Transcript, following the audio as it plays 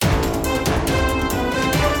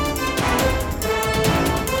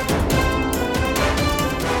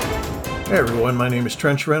Hey everyone, my name is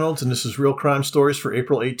Trench Reynolds and this is Real Crime Stories for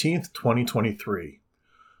April 18th, 2023.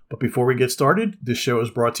 But before we get started, this show is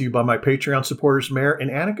brought to you by my Patreon supporters Mare and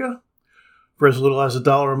Annika. For as little as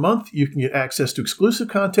 $1 a month, you can get access to exclusive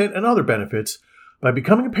content and other benefits by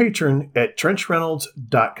becoming a patron at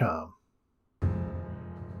trenchreynolds.com.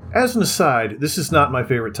 As an aside, this is not my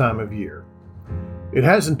favorite time of year. It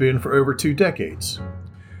hasn't been for over 2 decades.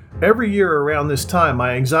 Every year around this time,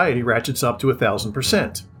 my anxiety ratchets up to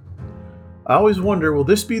 1,000%. I always wonder, will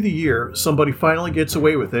this be the year somebody finally gets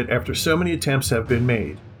away with it after so many attempts have been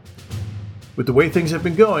made? With the way things have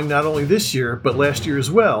been going, not only this year, but last year as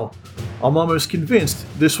well, I'm almost convinced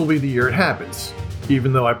this will be the year it happens,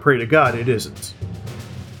 even though I pray to God it isn't.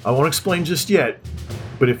 I won't explain just yet,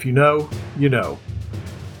 but if you know, you know.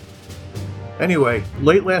 Anyway,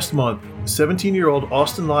 late last month, 17-year-old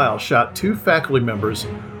Austin Lyle shot 2 faculty members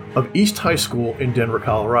of East High School in Denver,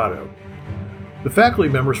 Colorado. The faculty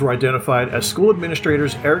members were identified as school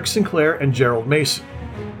administrators Eric Sinclair and Gerald Mason.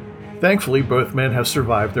 Thankfully, both men have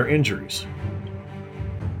survived their injuries.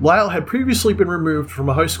 Lyle had previously been removed from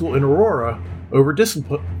a high school in Aurora over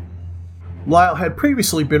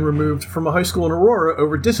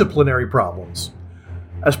disciplinary problems.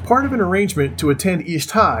 As part of an arrangement to attend East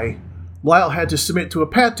High, Lyle had to submit to a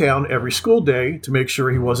pat-down every school day to make sure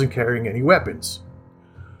he wasn't carrying any weapons.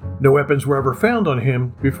 No weapons were ever found on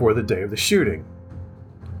him before the day of the shooting.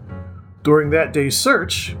 During that day's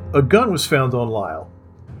search, a gun was found on Lyle.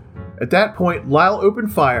 At that point, Lyle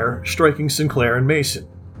opened fire, striking Sinclair and Mason.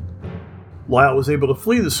 Lyle was able to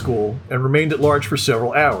flee the school and remained at large for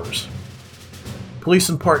several hours. Police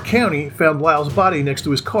in Park County found Lyle's body next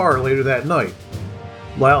to his car later that night.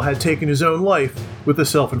 Lyle had taken his own life with a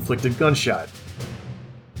self-inflicted gunshot.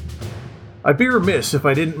 I'd be remiss if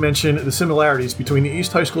I didn't mention the similarities between the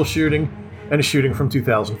East High School shooting and a shooting from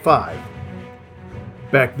 2005.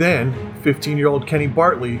 Back then, 15-year-old Kenny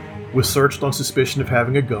Bartley was searched on suspicion of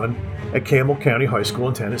having a gun at Campbell County High School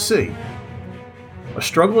in Tennessee. A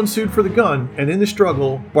struggle ensued for the gun, and in the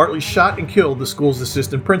struggle, Bartley shot and killed the school's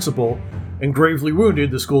assistant principal and gravely wounded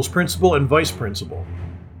the school's principal and vice principal.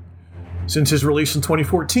 Since his release in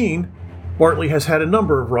 2014, Bartley has had a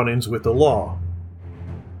number of run-ins with the law.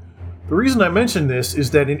 The reason I mention this is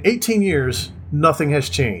that in 18 years, nothing has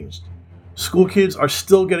changed. School kids are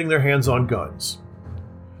still getting their hands on guns.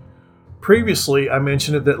 Previously, I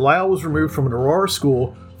mentioned that Lyle was removed from an Aurora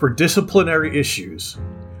school for disciplinary issues.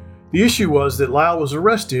 The issue was that Lyle was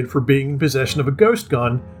arrested for being in possession of a ghost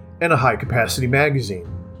gun and a high-capacity magazine.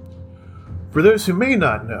 For those who may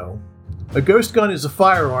not know, a ghost gun is a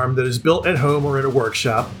firearm that is built at home or in a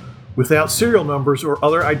workshop without serial numbers or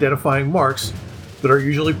other identifying marks that are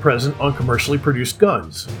usually present on commercially produced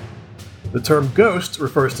guns. The term ghost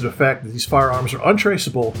refers to the fact that these firearms are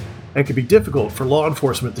untraceable and can be difficult for law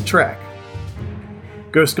enforcement to track.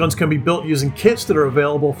 Ghost guns can be built using kits that are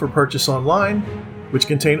available for purchase online, which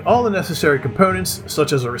contain all the necessary components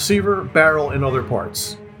such as a receiver, barrel, and other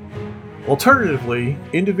parts. Alternatively,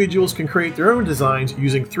 individuals can create their own designs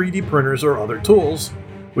using 3D printers or other tools,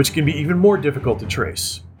 which can be even more difficult to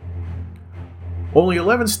trace. Only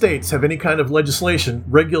 11 states have any kind of legislation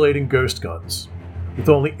regulating ghost guns, with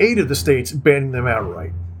only 8 of the states banning them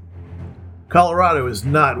outright. Colorado is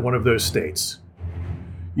not one of those states.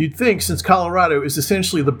 You'd think, since Colorado is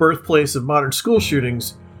essentially the birthplace of modern school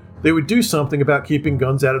shootings, they would do something about keeping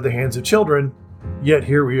guns out of the hands of children, yet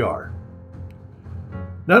here we are.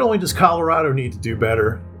 Not only does Colorado need to do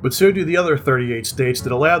better, but so do the other 38 states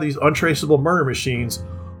that allow these untraceable murder machines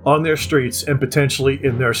on their streets and potentially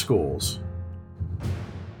in their schools.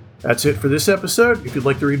 That's it for this episode. If you'd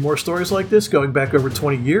like to read more stories like this going back over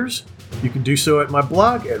 20 years, you can do so at my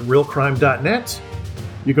blog at realcrime.net.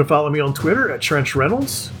 You can follow me on Twitter at Trench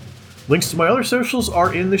Reynolds. Links to my other socials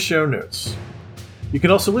are in the show notes. You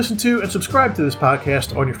can also listen to and subscribe to this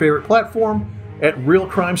podcast on your favorite platform at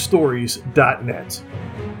realcrimestories.net.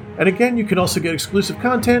 And again, you can also get exclusive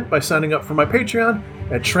content by signing up for my Patreon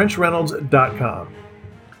at trenchreynolds.com.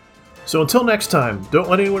 So until next time,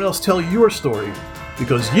 don't let anyone else tell your story,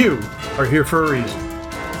 because you are here for a reason.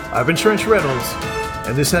 I've been Trench Reynolds,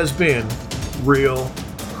 and this has been Real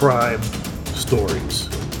Crime Stories.